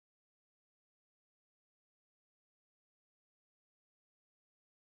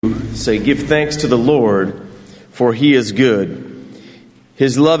Say, give thanks to the Lord, for he is good.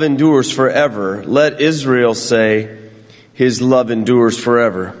 His love endures forever. Let Israel say, his love endures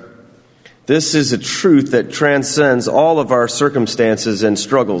forever. This is a truth that transcends all of our circumstances and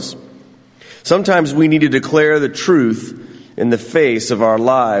struggles. Sometimes we need to declare the truth in the face of our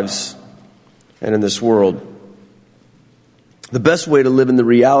lives and in this world. The best way to live in the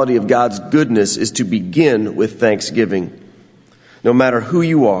reality of God's goodness is to begin with thanksgiving. No matter who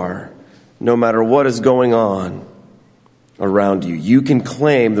you are, no matter what is going on around you, you can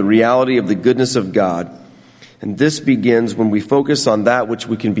claim the reality of the goodness of God. And this begins when we focus on that which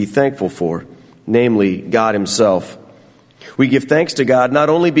we can be thankful for, namely God himself. We give thanks to God not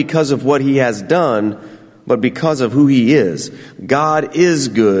only because of what he has done, but because of who he is. God is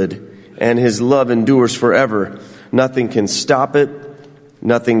good, and his love endures forever. Nothing can stop it.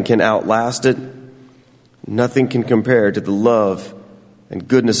 Nothing can outlast it. Nothing can compare to the love and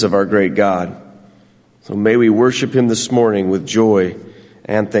goodness of our great God. So may we worship him this morning with joy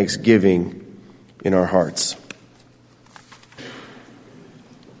and thanksgiving in our hearts.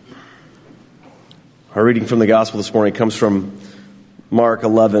 Our reading from the gospel this morning comes from Mark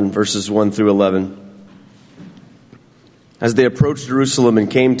 11, verses 1 through 11. As they approached Jerusalem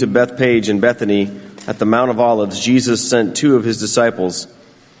and came to Bethpage and Bethany at the Mount of Olives, Jesus sent two of his disciples,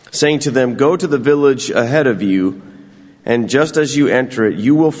 saying to them, "Go to the village ahead of you, and just as you enter it,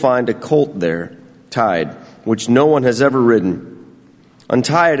 you will find a colt there, tied, which no one has ever ridden.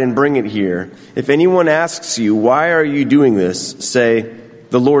 Untie it and bring it here. If anyone asks you, 'Why are you doing this?' say,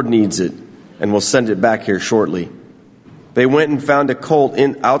 'The Lord needs it, and will send it back here shortly.'" They went and found a colt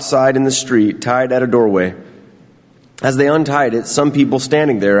outside in the street, tied at a doorway. As they untied it, some people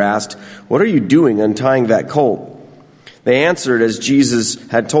standing there asked, "What are you doing untying that colt?" They answered as Jesus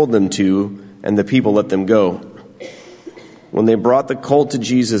had told them to, and the people let them go. When they brought the colt to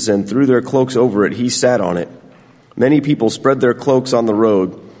Jesus and threw their cloaks over it, he sat on it. Many people spread their cloaks on the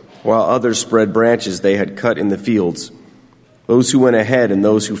road, while others spread branches they had cut in the fields. Those who went ahead and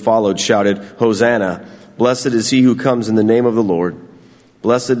those who followed shouted, "Hosanna! Blessed is he who comes in the name of the Lord.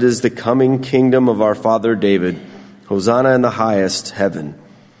 Blessed is the coming kingdom of our father David. Hosanna in the highest heaven."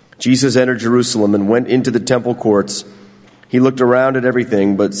 Jesus entered Jerusalem and went into the temple courts. He looked around at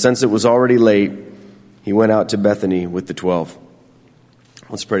everything, but since it was already late, he went out to Bethany with the 12.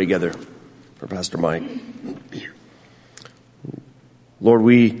 Let's pray together for Pastor Mike. Lord,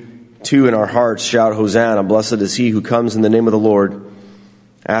 we too in our hearts shout, "Hosanna, blessed is he who comes in the name of the Lord."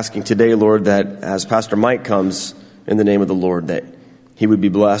 Asking today, Lord, that as Pastor Mike comes in the name of the Lord, that he would be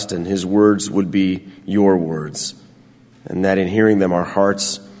blessed and his words would be your words. And that in hearing them, our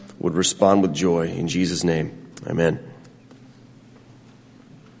hearts would respond with joy. In Jesus' name, amen.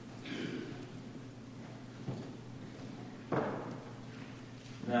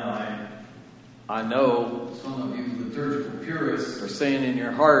 Now, I know some of you liturgical purists are saying in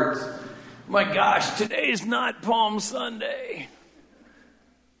your hearts, "My gosh, today's not Palm Sunday."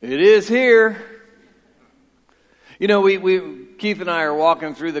 It is here. You know, Keith and I are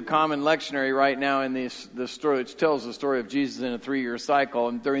walking through the Common Lectionary right now in this story, which tells the story of Jesus in a 3-year cycle.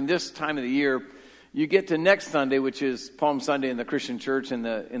 And during this time of the year, you get to next Sunday, which is Palm Sunday in the Christian church, in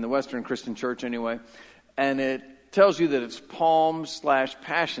the Western Christian church anyway. And it tells you that it's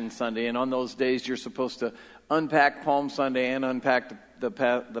Palm/Passion Sunday. And on those days, you're supposed to unpack Palm Sunday and unpack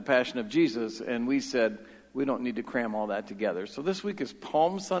the Passion of Jesus. And we said, we don't need to cram all that together. So this week is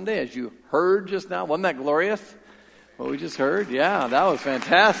Palm Sunday, as you heard just now. Wasn't that glorious? What we just heard? Yeah, that was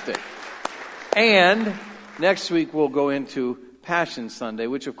fantastic. And next week we'll go into Passion Sunday,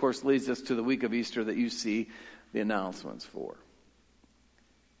 which of course leads us to the week of Easter that you see the announcements for.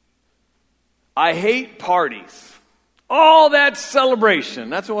 I hate parties. All that celebration.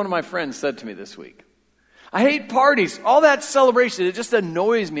 That's what one of my friends said to me this week. I hate parties. All that celebration, it just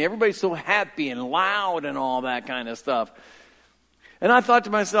annoys me. Everybody's so happy and loud and all that kind of stuff. And I thought to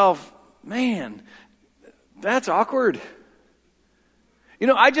myself, man, that's awkward. You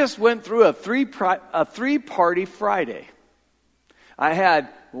know, I just went through a three-party Friday. I had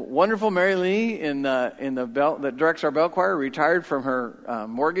wonderful Mary Lee that directs our bell choir, retired from her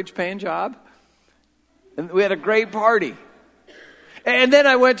mortgage-paying job. And we had a great party. And then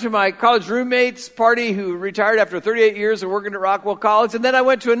I went to my college roommate's party who retired after 38 years of working at Rockwell College. And then I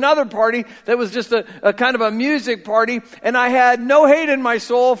went to another party that was just a kind of a music party. And I had no hate in my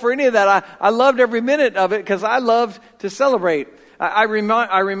soul for any of that. I loved every minute of it because I loved to celebrate. I was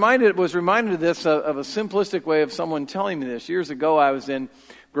reminded of this, of a simplistic way of someone telling me this. Years ago, I was in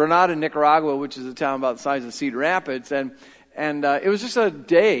Granada, Nicaragua, which is a town about the size of Cedar Rapids. it was just a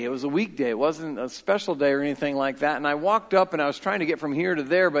day. It was a weekday. It wasn't a special day or anything like that. And I walked up and I was trying to get from here to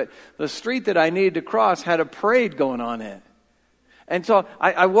there, but the street that I needed to cross had a parade going on in it. And so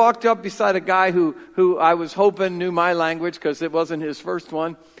I walked up beside a guy who I was hoping knew my language because it wasn't his first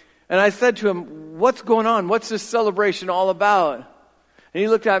one. And I said to him, "What's going on? What's this celebration all about?" And he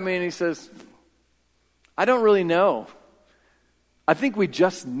looked at me and he says, "I don't really know. I think we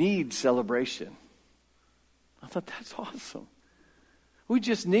just need celebration." I thought, that's awesome. We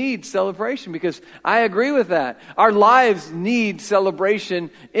just need celebration, because I agree with that. Our lives need celebration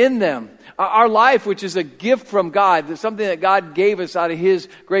in them. Our life, which is a gift from God, something that God gave us out of His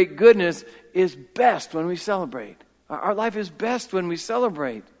great goodness, is best when we celebrate. Our life is best when we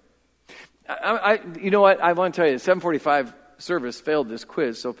celebrate. You know what? I want to tell you, the 745 service failed this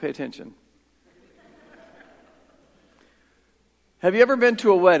quiz, so pay attention. Have you ever been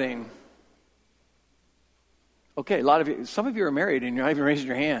to a wedding? Okay, a lot of you, some of you are married and you're not even raising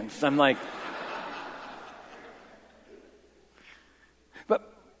your hands. I'm like,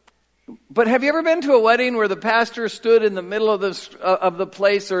 but have you ever been to a wedding where the pastor stood in the middle of the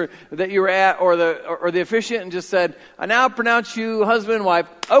place or that you were at, or the officiant, and just said, "I now pronounce you husband and wife."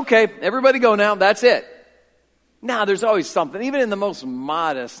 Okay, everybody go now. That's it. Now, there's always something, even in the most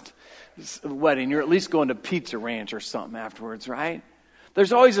modest wedding. You're at least going to Pizza Ranch or something afterwards, right?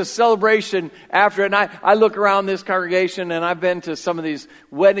 There's always a celebration after it. And I look around this congregation, and I've been to some of these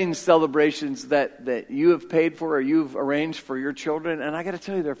wedding celebrations that you have paid for or you've arranged for your children. And I got to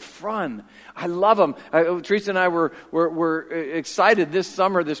tell you, they're fun. I love them. Teresa and I were excited this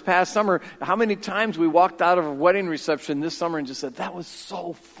past summer, how many times we walked out of a wedding reception this summer and just said, "That was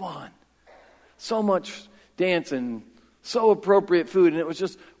so fun. So much dancing, so appropriate food." And it was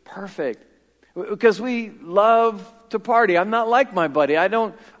just perfect. Because we love to party. I'm not like my buddy. I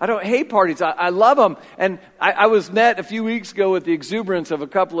don't hate parties. I love them. And I was met a few weeks ago with the exuberance of a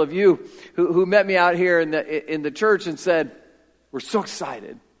couple of you who met me out here in the church and said, "We're so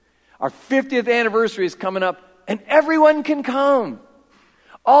excited. Our 50th anniversary is coming up, and everyone can come.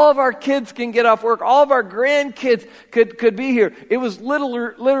 All of our kids can get off work. All of our grandkids could be here." It was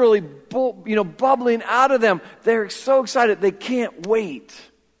literally bubbling out of them. They're so excited. They can't wait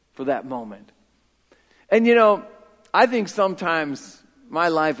for that moment. And I think sometimes my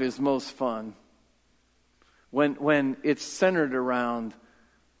life is most fun when it's centered around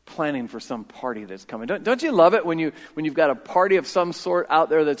planning for some party that's coming. Don't you love it when you've got a party of some sort out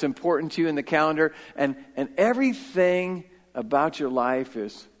there that's important to you in the calendar, and everything about your life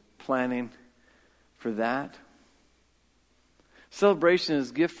is planning for that? Celebration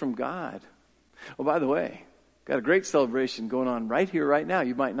is a gift from God. Oh, by the way, got a great celebration going on right here, right now.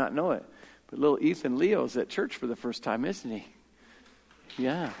 You might not know it, but little Ethan Leo's at church for the first time, isn't he?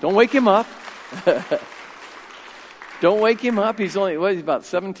 Yeah. Don't wake him up. Don't wake him up. He's he's about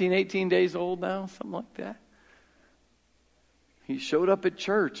 17, 18 days old now, something like that. He showed up at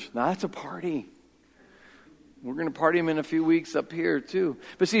church. Now that's a party. We're going to party him in a few weeks up here too.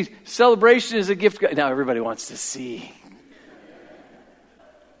 But see, celebration is a gift. Now everybody wants to see.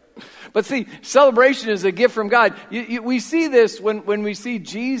 But see, celebration is a gift from God. We see this when we see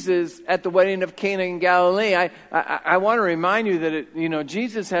Jesus at the wedding of Cana in Galilee. I want to remind you that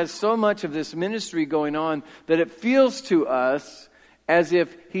Jesus has so much of this ministry going on that it feels to us as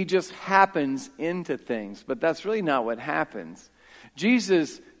if he just happens into things. But that's really not what happens.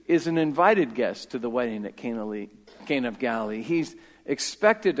 Jesus is an invited guest to the wedding at Cana of Galilee. He's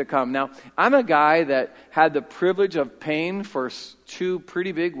expected to come. Now, I'm a guy that had the privilege of paying for 2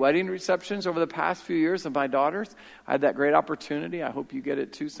 pretty big wedding receptions over the past few years of my daughters. I had that great opportunity. I hope you get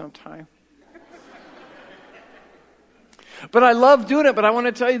it too sometime. But I love doing it. But I want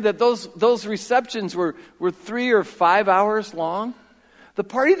to tell you that those receptions were 3 or 5 hours long. The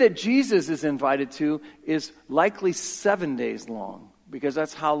party that Jesus is invited to is likely 7 days long, because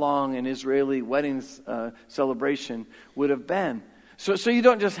that's how long an Israeli wedding celebration would have been. So you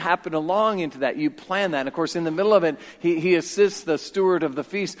don't just happen along into that. You plan that. And of course, in the middle of it, he assists the steward of the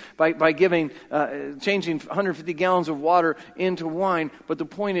feast by changing 150 gallons of water into wine. But the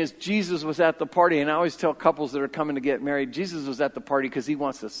point is, Jesus was at the party. And I always tell couples that are coming to get married, Jesus was at the party because he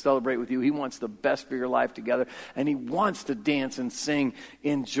wants to celebrate with you. He wants the best for your life together. And he wants to dance and sing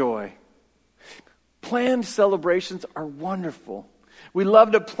in joy. Planned celebrations are wonderful. We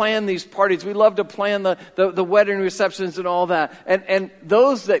love to plan these parties. We love to plan the wedding receptions and all that. And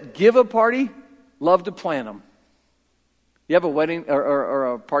those that give a party love to plan them. You have a wedding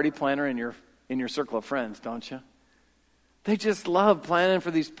or a party planner in your circle of friends, don't you? They just love planning for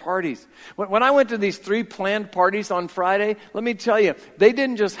these parties. When I went to these 3 planned parties on Friday, let me tell you, they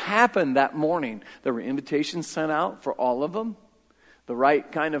didn't just happen that morning. There were invitations sent out for all of them. The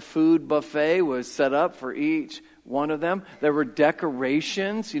right kind of food buffet was set up for each one of them. There were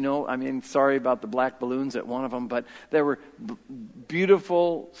decorations, sorry about the black balloons at one of them, but there were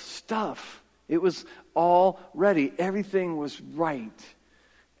beautiful stuff. It was all ready. Everything was right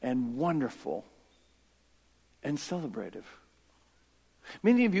and wonderful and celebrative.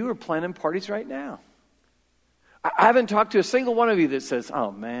 Many of you are planning parties right now. I haven't talked to a single one of you that says,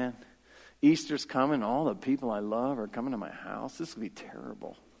 oh man, Easter's coming, all the people I love are coming to my house. This will be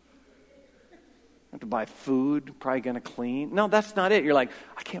terrible. I have to buy food, probably going to clean. No, that's not it. You're like,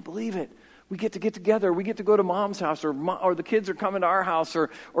 I can't believe it. We get together. We get to go to mom's house, or the kids are coming to our house,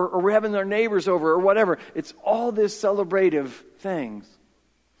 or we're having our neighbors over, or whatever. It's all this celebrative things.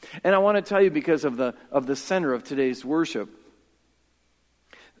 And I want to tell you, because of the center of today's worship,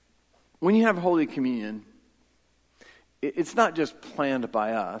 when you have Holy Communion, it's not just planned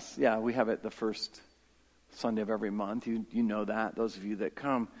by us. Yeah, we have it the first Sunday of every month. You know that, those of you that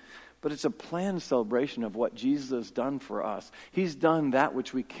come. But it's a planned celebration of what Jesus has done for us. He's done that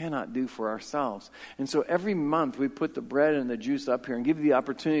which we cannot do for ourselves. And so every month we put the bread and the juice up here and give you the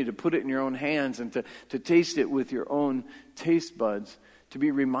opportunity to put it in your own hands and to taste it with your own taste buds, to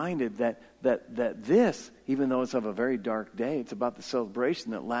be reminded that this, even though it's of a very dark day, it's about the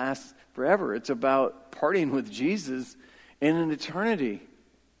celebration that lasts forever. It's about partying with Jesus in an eternity.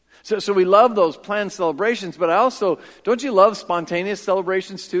 So we love those planned celebrations, but don't you love spontaneous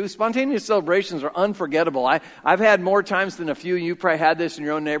celebrations too? Spontaneous celebrations are unforgettable. I've had more times than a few. You probably had this in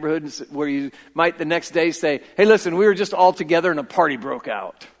your own neighborhood where you might the next day say, hey, listen, we were just all together and a party broke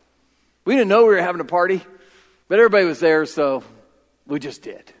out. We didn't know we were having a party, but everybody was there, so we just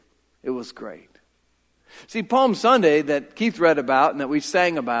did. It was great. See, Palm Sunday that Keith read about and that we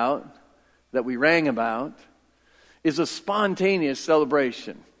sang about, that we rang about, is a spontaneous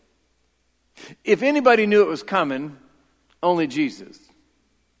celebration. If anybody knew it was coming, only Jesus.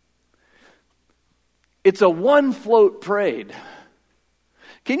 It's a one-float parade.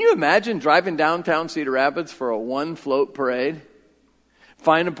 Can you imagine driving downtown Cedar Rapids for a one-float parade?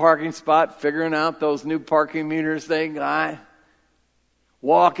 Find a parking spot, figuring out those new parking meters they got.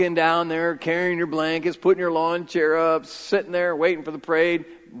 Walking down there, carrying your blankets, putting your lawn chair up, sitting there waiting for the parade.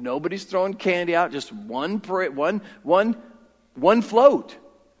 Nobody's throwing candy out, just one parade, one float.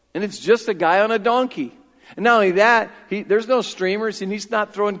 And it's just a guy on a donkey. And not only that, there's no streamers, and he's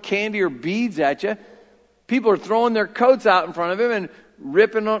not throwing candy or beads at you. People are throwing their coats out in front of him and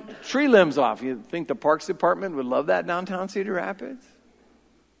ripping tree limbs off. You think the Parks Department would love that downtown Cedar Rapids?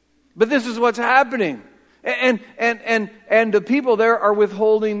 But this is what's happening. And the people there are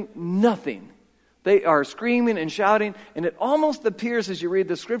withholding nothing. They are screaming and shouting, and it almost appears as you read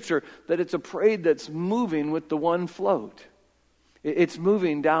the scripture that it's a parade that's moving with the one float. It's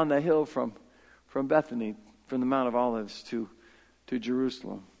moving down the hill from Bethany, from the Mount of Olives to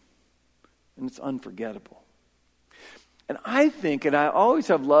Jerusalem. And it's unforgettable. And I always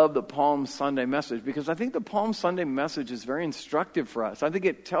have loved the Palm Sunday message, because I think the Palm Sunday message is very instructive for us. I think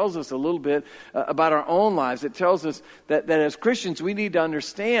it tells us a little bit about our own lives. It tells us that as Christians we need to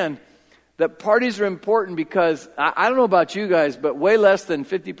understand that parties are important, because I don't know about you guys, but way less than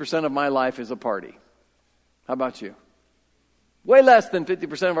 50% of my life is a party. How about you? Way less than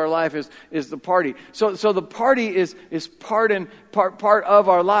 50% of our life is the party. So the party is part of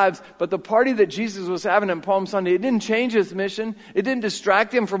our lives. But the party that Jesus was having on Palm Sunday, it didn't change his mission. It didn't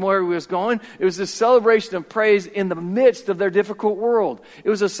distract him from where he was going. It was a celebration of praise in the midst of their difficult world. It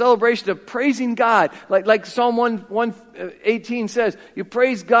was a celebration of praising God. Like Psalm 118 says, you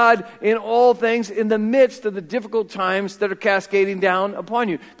praise God in all things in the midst of the difficult times that are cascading down upon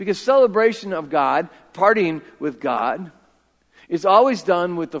you. Because celebration of God, partying with God, is always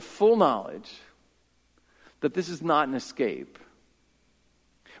done with the full knowledge that this is not an escape.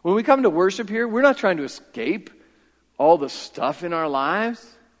 When we come to worship here, we're not trying to escape all the stuff in our lives.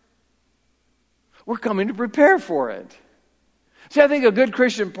 We're coming to prepare for it. See, I think a good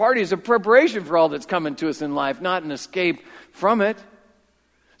Christian party is a preparation for all that's coming to us in life, not an escape from it.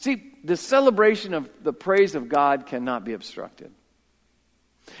 See, the celebration of the praise of God cannot be obstructed.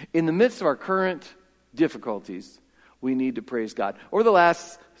 In the midst of our current difficulties, we need to praise God. Over the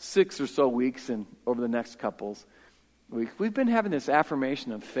last 6 or so weeks and over the next couples, we've been having this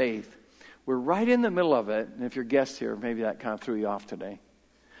affirmation of faith. We're right in the middle of it, and if you're guests here, maybe that kind of threw you off today,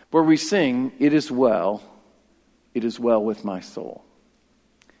 where we sing, it is well with my soul.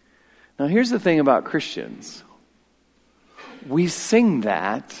 Now here's the thing about Christians. We sing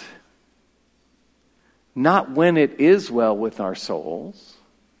that not when it is well with our souls,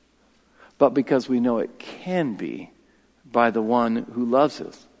 but because we know it can be by the one who loves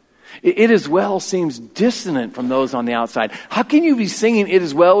us. It is well seems dissonant from those on the outside. How can you be singing it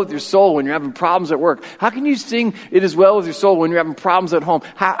is well with your soul when you're having problems at work? How can you sing it is well with your soul when you're having problems at home?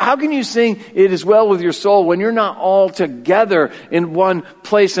 How can you sing it is well with your soul when you're not all together in one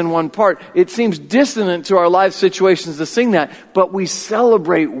place and one part? It seems dissonant to our life situations to sing that, but we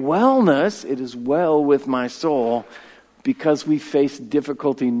celebrate wellness, it is well with my soul, because we face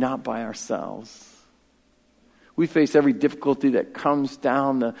difficulty not by ourselves. We face every difficulty that comes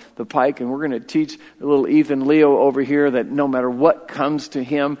down the pike, and we're going to teach little Ethan Leo over here that no matter what comes to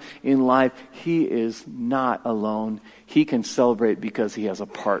him in life, he is not alone. He can celebrate because he has a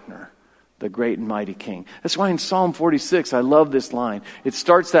partner, the great and mighty King. That's why in Psalm 46, I love this line. It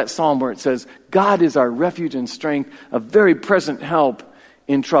starts that psalm where it says, God is our refuge and strength, a very present help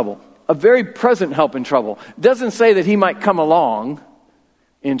in trouble. A very present help in trouble. It doesn't say that he might come along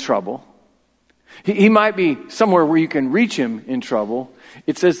in trouble. He might be somewhere where you can reach him in trouble.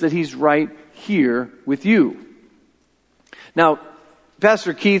 It says that he's right here with you. Now,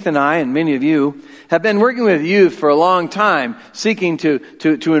 Pastor Keith and I, and many of you, have been working with youth for a long time, seeking to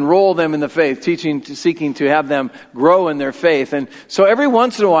enroll them in the faith, seeking to have them grow in their faith. And so every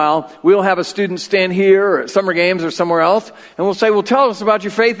once in a while, we'll have a student stand here or at summer games or somewhere else, and we'll say, well, tell us about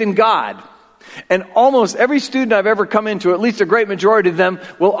your faith in God. And almost every student I've ever come into, at least a great majority of them,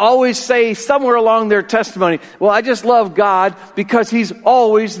 will always say somewhere along their testimony, well, I just love God because he's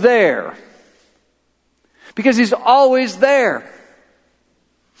always there. Because he's always there.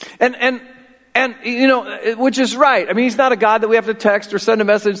 And you know, which is right. I mean, he's not a God that we have to text or send a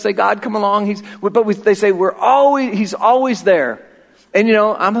message and say, God, come along. They say he's always there. And you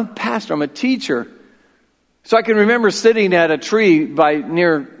know, I'm a pastor, I'm a teacher. So I can remember sitting at a tree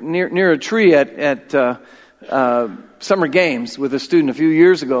near a tree at summer games with a student a few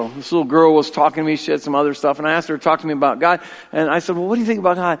years ago. This little girl was talking to me. She had some other stuff, and I asked her to talk to me about God. And I said, well, what do you think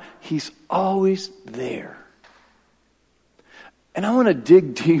about God? He's always there. And I want to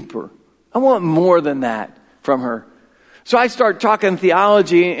dig deeper. I want more than that from her. So I start talking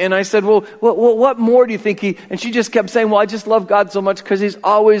theology, and I said, well, what more do you think and she just kept saying, well, I just love God so much because he's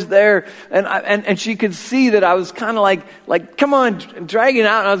always there. And she could see that I was kind of like, come on, dragging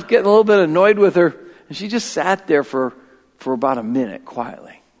out, and I was getting a little bit annoyed with her. And she just sat there for about a minute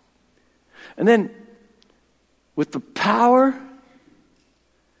quietly. And then with the power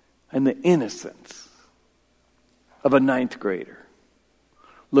and the innocence of a 9th grader,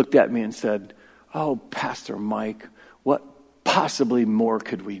 looked at me and said, oh, Pastor Mike, what possibly more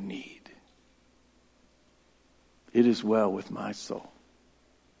could we need? It is well with my soul.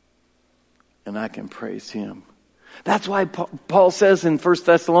 And I can praise him. That's why Paul says in 1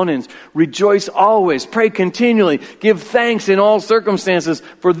 Thessalonians, rejoice always, pray continually, give thanks in all circumstances,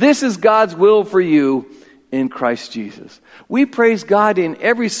 for this is God's will for you in Christ Jesus. We praise God in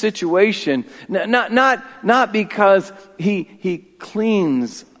every situation, not because he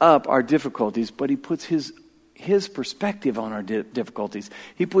cleans up our difficulties, but he puts his perspective on our difficulties.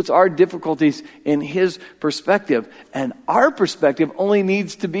 He puts our difficulties in his perspective. And our perspective only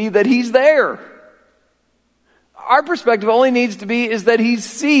needs to be that he's there. Our perspective only needs to be is that he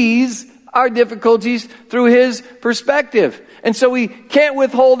sees our difficulties through his perspective. And so we can't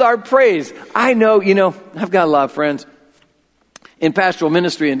withhold our praise. I know, I've got a lot of friends in pastoral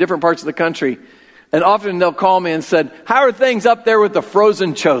ministry in different parts of the country. And often they'll call me and said, how are things up there with the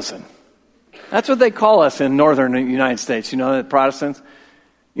frozen chosen? That's what they call us in northern United States, the Protestants.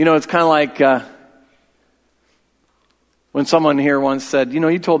 It's kind of like when someone here once said,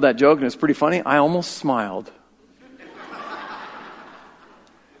 you told that joke and it's pretty funny. I almost smiled.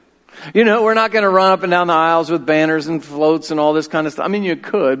 We're not going to run up and down the aisles with banners and floats and all this kind of stuff. I mean, you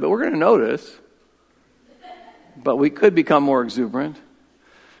could, but we're going to notice. But we could become more exuberant.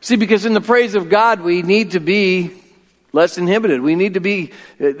 See, because in the praise of God, we need to be less inhibited. We need to be,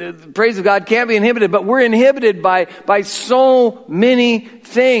 the praise of God can't be inhibited, but we're inhibited by so many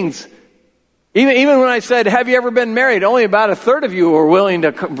things. Even when I said, have you ever been married? Only about a third of you were willing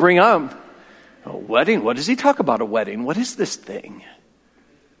to bring up a wedding. What does he talk about a wedding? What is this thing?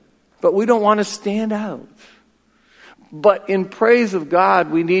 But we don't want to stand out. But in praise of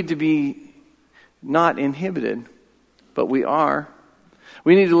God, we need to be not inhibited, but we are.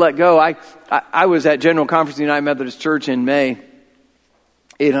 We need to let go. I was at General Conference of the United Methodist Church in May.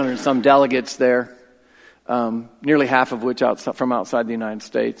 800 some delegates there, nearly half of which from outside the United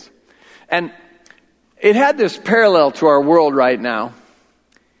States. And it had this parallel to our world right now.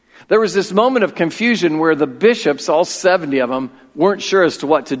 There was this moment of confusion where the bishops, all 70 of them, weren't sure as to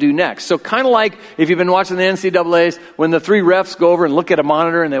what to do next. So kind of like if you've been watching the NCAAs, when the three refs go over and look at a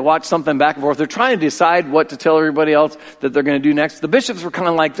monitor and they watch something back and forth, they're trying to decide what to tell everybody else that they're going to do next. The bishops were kind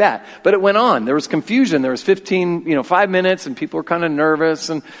of like that. But it went on. There was confusion. There was 5 minutes and people were kind of nervous.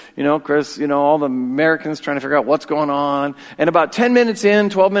 And, Chris, all the Americans trying to figure out what's going on. And about 10 minutes in,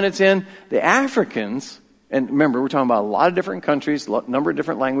 12 minutes in, the Africans, and remember, we're talking about a lot of different countries, a number of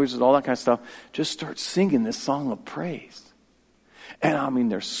different languages, all that kind of stuff, just start singing this song of praise.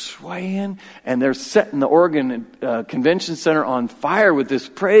 And they're swaying, and they're setting the Oregon Convention Center on fire with this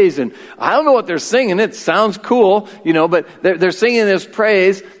praise. And I don't know what they're singing. It sounds cool, but they're singing this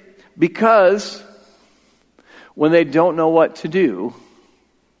praise because when they don't know what to do,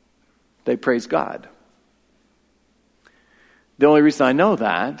 they praise God. The only reason I know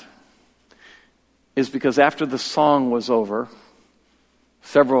that is because after the song was over,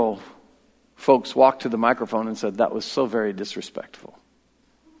 several folks walked to the microphone and said, "That was so very disrespectful."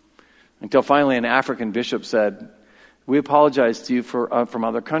 Until finally an African bishop said, "We apologize to you from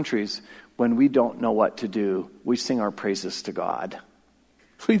other countries. When we don't know what to do, we sing our praises to God."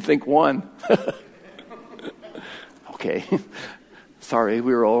 We think one. Okay. Sorry,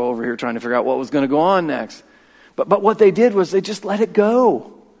 we were all over here trying to figure out what was going to go on next. But what they did was they just let it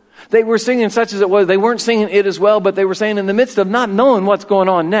go. They were singing such as it was. They weren't singing it as well, but they were saying in the midst of not knowing what's going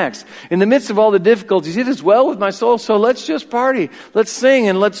on next, in the midst of all the difficulties, it is well with my soul, so let's just party. Let's sing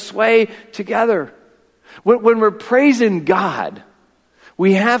and let's sway together. When we're praising God,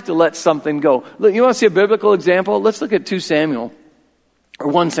 we have to let something go. Look, you want to see a biblical example? Let's look at 1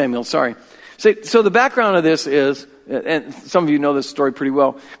 Samuel, sorry. So the background of this is, and some of you know this story pretty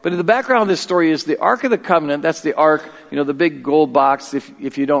well, but in the background of this story is the Ark of the Covenant. That's the Ark, the big gold box,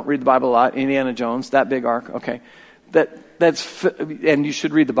 if you don't read the Bible a lot, Indiana Jones, that big Ark, okay. And you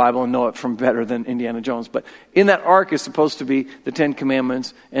should read the Bible and know it from better than Indiana Jones. But in that Ark is supposed to be the 10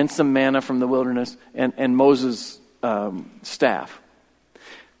 Commandments and some manna from the wilderness and Moses' staff.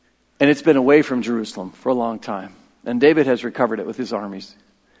 And it's been away from Jerusalem for a long time. And David has recovered it with his armies.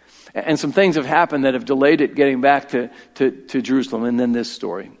 And some things have happened that have delayed it getting back to Jerusalem. And then this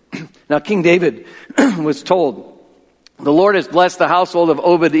story. Now, King David was told, "The Lord has blessed the household of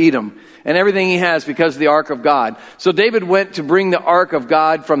Obed-Edom and everything he has because of the ark of God." So David went to bring the ark of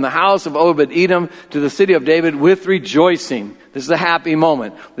God from the house of Obed-Edom to the city of David with rejoicing. This is a happy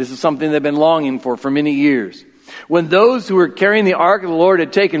moment. This is something they've been longing for many years. When those who were carrying the ark of the Lord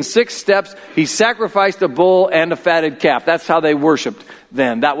had taken 6 steps, he sacrificed a bull and a fatted calf. That's how they worshiped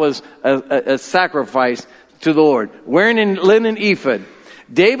then. That was a sacrifice to the Lord. Wearing a linen ephod,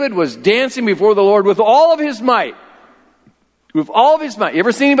 David was dancing before the Lord with all of his might. With all of his might. You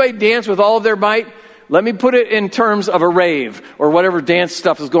ever seen anybody dance with all of their might? Let me put it in terms of a rave or whatever dance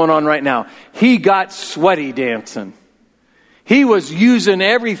stuff is going on right now. He got sweaty dancing. He was using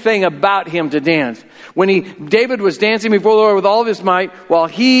everything about him to dance. David was dancing before the Lord with all of his might, while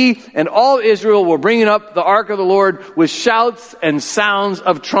he and all Israel were bringing up the ark of the Lord with shouts and sounds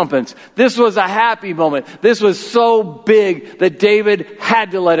of trumpets. This was a happy moment. This was so big that David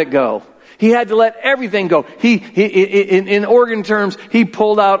had to let it go. He had to let everything go. In organ terms, he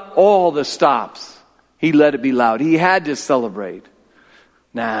pulled out all the stops. He let it be loud. He had to celebrate.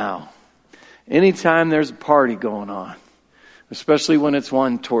 Now, anytime there's a party going on, especially when it's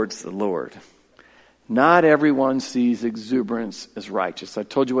one towards the Lord, not everyone sees exuberance as righteous. I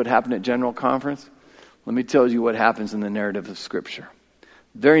told you what happened at General Conference. Let me tell you what happens in the narrative of Scripture.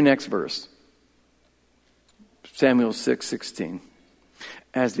 Very next verse. Samuel 6:16.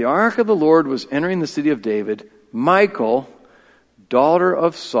 As the ark of the Lord was entering the city of David, Michal, daughter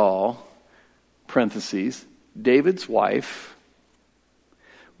of Saul, parentheses, David's wife,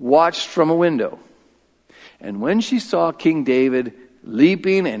 watched from a window. And when she saw King David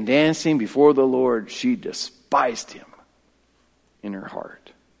leaping and dancing before the Lord, she despised him in her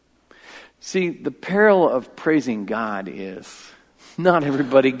heart. See, the peril of praising God is not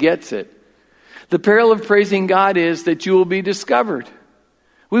everybody gets it. The peril of praising God is that you will be discovered.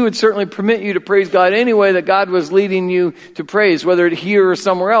 We would certainly permit you to praise God any way that God was leading you to praise, whether it here or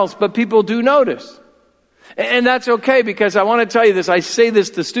somewhere else, but people do notice. And that's okay, because I want to tell you this. I say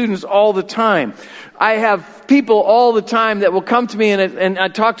this to students all the time. I have people all the time that will come to me and I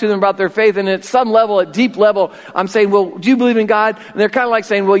talk to them about their faith. And at some level, at deep level, I'm saying, well, do you believe in God? And they're kind of like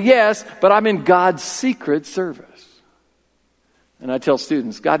saying, well, yes, but I'm in God's secret service. And I tell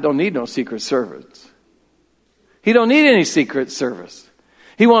students, God don't need no secret service. He don't need any secret service.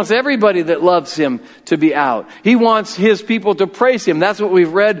 He wants everybody that loves him to be out. He wants his people to praise him. That's what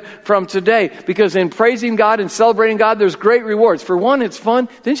we've read from today. Because in praising God and celebrating God, there's great rewards. For one, it's fun.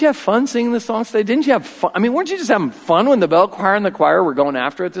 Didn't you have fun singing the song today? Didn't you have fun? I mean, weren't you just having fun when the bell choir and the choir were going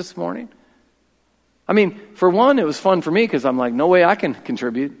after it this morning? I mean, for one, it was fun for me because I'm like, no way I can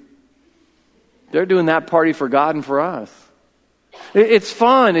contribute. They're doing that party for God and for us. It's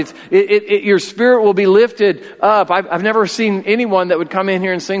fun. Your spirit will be lifted up. I've never seen anyone that would come in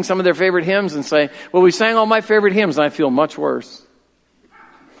here and sing some of their favorite hymns and say, well, we sang all my favorite hymns and I feel much worse.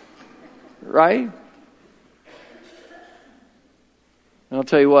 Right? And I'll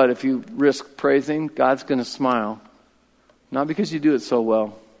tell you what, if you risk praising, God's going to smile. Not because you do it so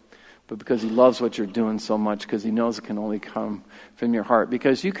well, but because he loves what you're doing so much, because he knows it can only come from your heart.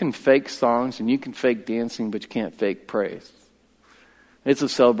 Because you can fake songs and you can fake dancing, but you can't fake praise. It's a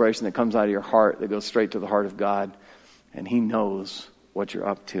celebration that comes out of your heart, that goes straight to the heart of God, and he knows what you're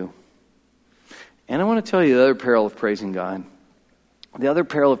up to. And I want to tell you the other peril of praising God. The other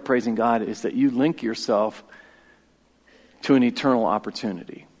peril of praising God is that you link yourself to an eternal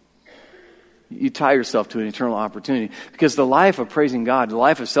opportunity. You tie yourself to an eternal opportunity, because the life of praising God, the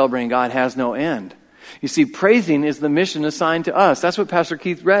life of celebrating God has no end. You see, praising is the mission assigned to us. That's what Pastor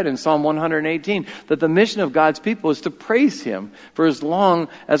Keith read in Psalm 118, that the mission of God's people is to praise him for as long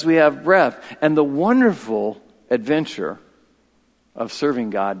as we have breath. And the wonderful adventure of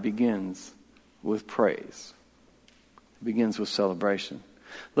serving God begins with praise. It begins with celebration.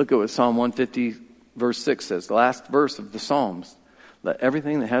 Look at what Psalm 150 verse 6 says, the last verse of the Psalms. Let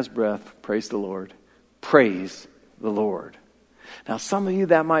everything that has breath praise the Lord. Praise the Lord. Now, some of you,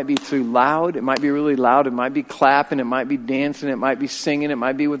 that might be too loud. It might be really loud. It might be clapping. It might be dancing. It might be singing. It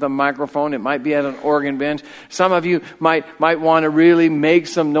might be with a microphone. It might be at an organ bench. Some of you might want to really make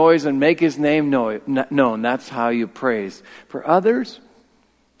some noise and make his name known. That's how you praise. For others,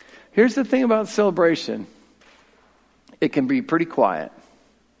 here's the thing about celebration. It can be pretty quiet.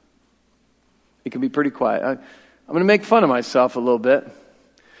 It can be pretty quiet. I'm going to make fun of myself a little bit,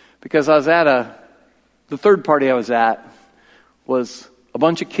 because I was at the third party I was at was a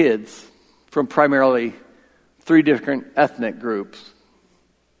bunch of kids from primarily 3 different ethnic groups.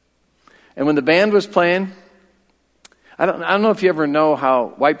 And when the band was playing, I don't know if you ever know how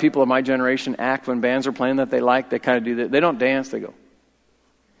white people of my generation act when bands are playing that they like. They kind of do that. They don't dance, they go.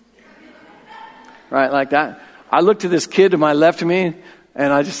 Right, like that. I looked at this kid to my left of me,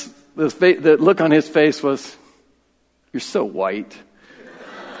 and the look on his face was, you're so white.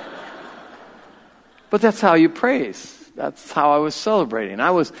 But that's how you praise. That's how I was celebrating.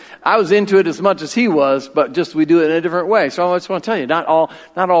 I was into it as much as he was, but just we do it in a different way. So I just want to tell you, not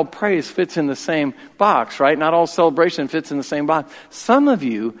all praise fits in the same box, right? Not all celebration fits in the same box. Some of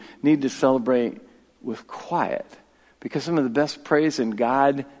you need to celebrate with quiet, because some of the best praise in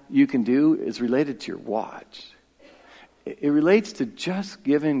God you can do is related to your watch. It relates to just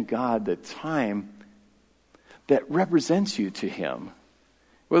giving God the time that represents you to him.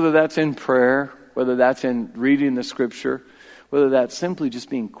 Whether that's in prayer, whether that's in reading the scripture, whether that's simply just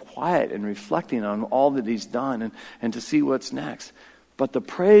being quiet and reflecting on all that he's done and to see what's next. But the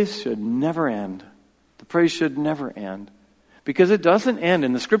praise should never end. The praise should never end. Because it doesn't end.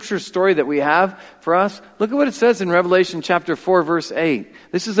 In the scripture story that we have for us, look at what it says in Revelation chapter 4, verse 8.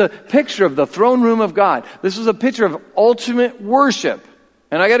 This is a picture of the throne room of God. This is a picture of ultimate worship.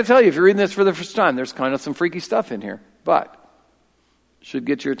 And I got to tell you, if you're reading this for the first time, there's kind of some freaky stuff in here. But it should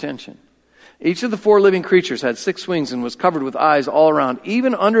get your attention. Each of the 4 living creatures had 6 wings and was covered with eyes all around,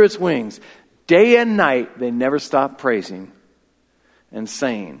 even under its wings. Day and night, they never stopped praising and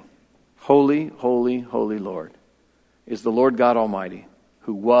saying, Holy, holy, holy Lord is the Lord God Almighty,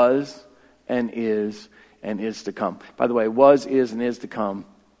 who was and is to come. By the way, was, is, and is to come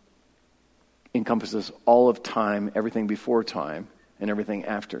encompasses all of time, everything before time, and everything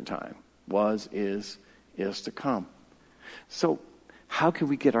after time. Was, is to come. So, how can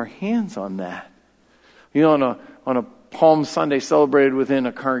we get our hands on that? You know, on a Palm Sunday celebrated within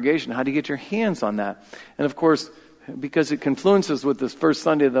a congregation, how do you get your hands on that? And of course, because it confluences with this first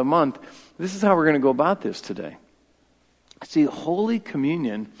Sunday of the month, this is how we're going to go about this today. See, Holy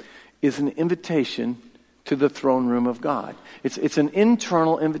Communion is an invitation to the throne room of God. It's an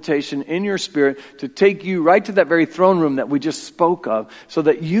internal invitation in your spirit to take you right to that very throne room that we just spoke of, so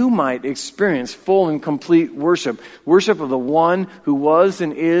that you might experience full and complete worship. Worship of the one who was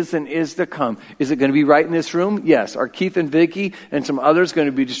and is to come. Is it going to be right in this room? Yes. Are Keith and Vicky and some others going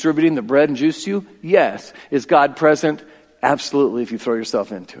to be distributing the bread and juice to you? Yes. Is God present? Absolutely, if you throw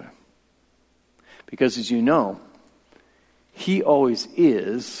yourself into it. Because as you know, he always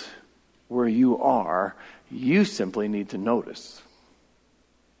is where you are. You simply need to notice.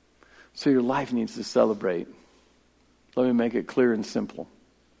 So your life needs to celebrate. Let me make it clear and simple.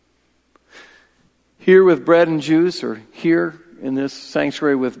 Here with bread and juice, or here in this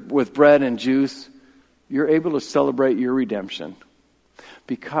sanctuary with bread and juice, you're able to celebrate your redemption.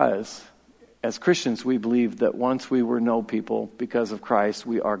 Because as Christians, we believe that once we were no people, because of Christ,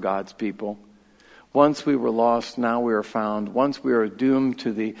 we are God's people. Once we were lost, now we are found. Once we are doomed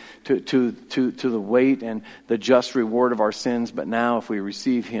to the weight and the just reward of our sins, but now if we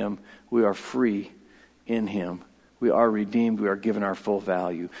receive Him, we are free in Him. We are redeemed. We are given our full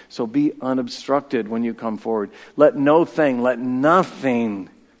value. So be unobstructed when you come forward. Let nothing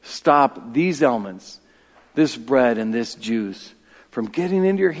stop these elements, this bread and this juice, from getting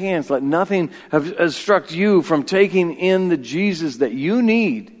into your hands. Let nothing obstruct you from taking in the Jesus that you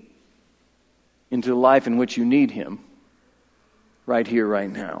need into the life in which you need Him right here, right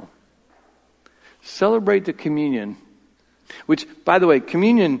now. Celebrate the communion, which, by the way,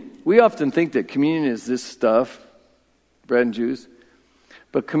 communion, we often think that communion is this stuff, bread and juice,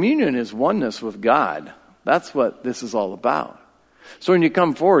 but communion is oneness with God. That's what this is all about. So when you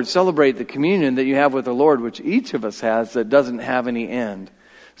come forward, celebrate the communion that you have with the Lord, which each of us has, that doesn't have any end.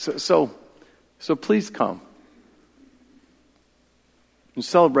 So please come and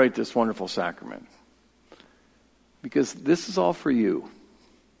celebrate this wonderful sacrament, because this is all for you.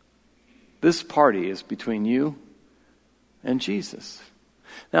 This party is between you and Jesus.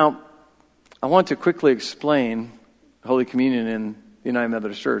 Now, I want to quickly explain Holy Communion in the United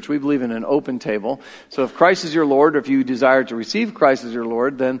Methodist Church. We believe in an open table. So if Christ is your Lord, or if you desire to receive Christ as your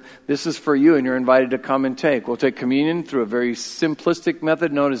Lord, then this is for you and you're invited to come and take. We'll take communion through a very simplistic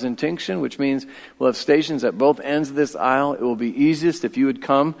method known as intinction, which means we'll have stations at both ends of this aisle. It will be easiest if you would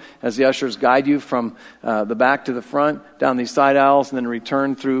come as the ushers guide you from the back to the front, down these side aisles, and then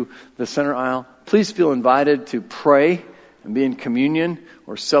return through the center aisle. Please feel invited to pray and be in communion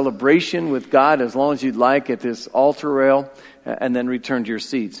or celebration with God as long as you'd like at this altar rail, and then return to your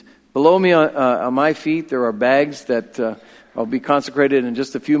seats. Below me on my feet, there are bags that will be consecrated in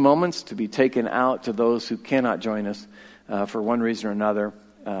just a few moments to be taken out to those who cannot join us for one reason or another,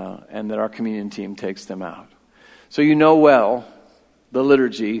 and that our communion team takes them out. So you know well the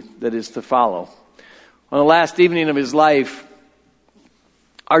liturgy that is to follow. On the last evening of His life,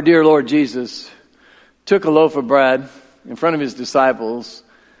 our dear Lord Jesus took a loaf of bread in front of His disciples,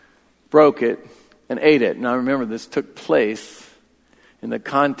 broke it, and ate it. Now remember, this took place in the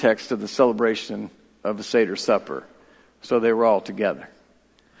context of the celebration of the Seder supper. So they were all together.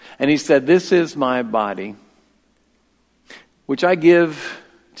 And He said, "This is my body, which I give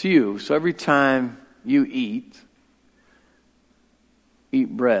to you." So every time you eat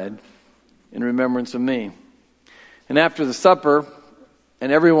bread in remembrance of me. And after the supper,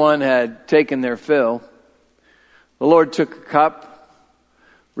 and everyone had taken their fill, the Lord took a cup,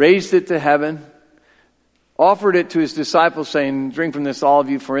 raised it to heaven, offered it to His disciples, saying, "Drink from this, all of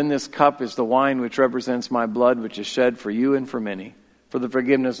you, for in this cup is the wine which represents my blood, which is shed for you and for many, for the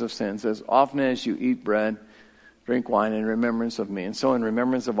forgiveness of sins. As often as you eat bread, drink wine in remembrance of me." And so in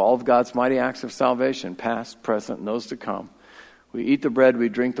remembrance of all of God's mighty acts of salvation, past, present, and those to come, we eat the bread, we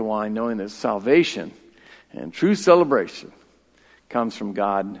drink the wine, knowing that salvation and true celebration comes from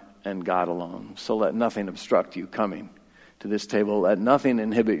God and God alone. So let nothing obstruct you coming to this table. Let nothing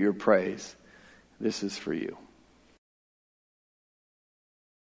inhibit your praise. This is for you.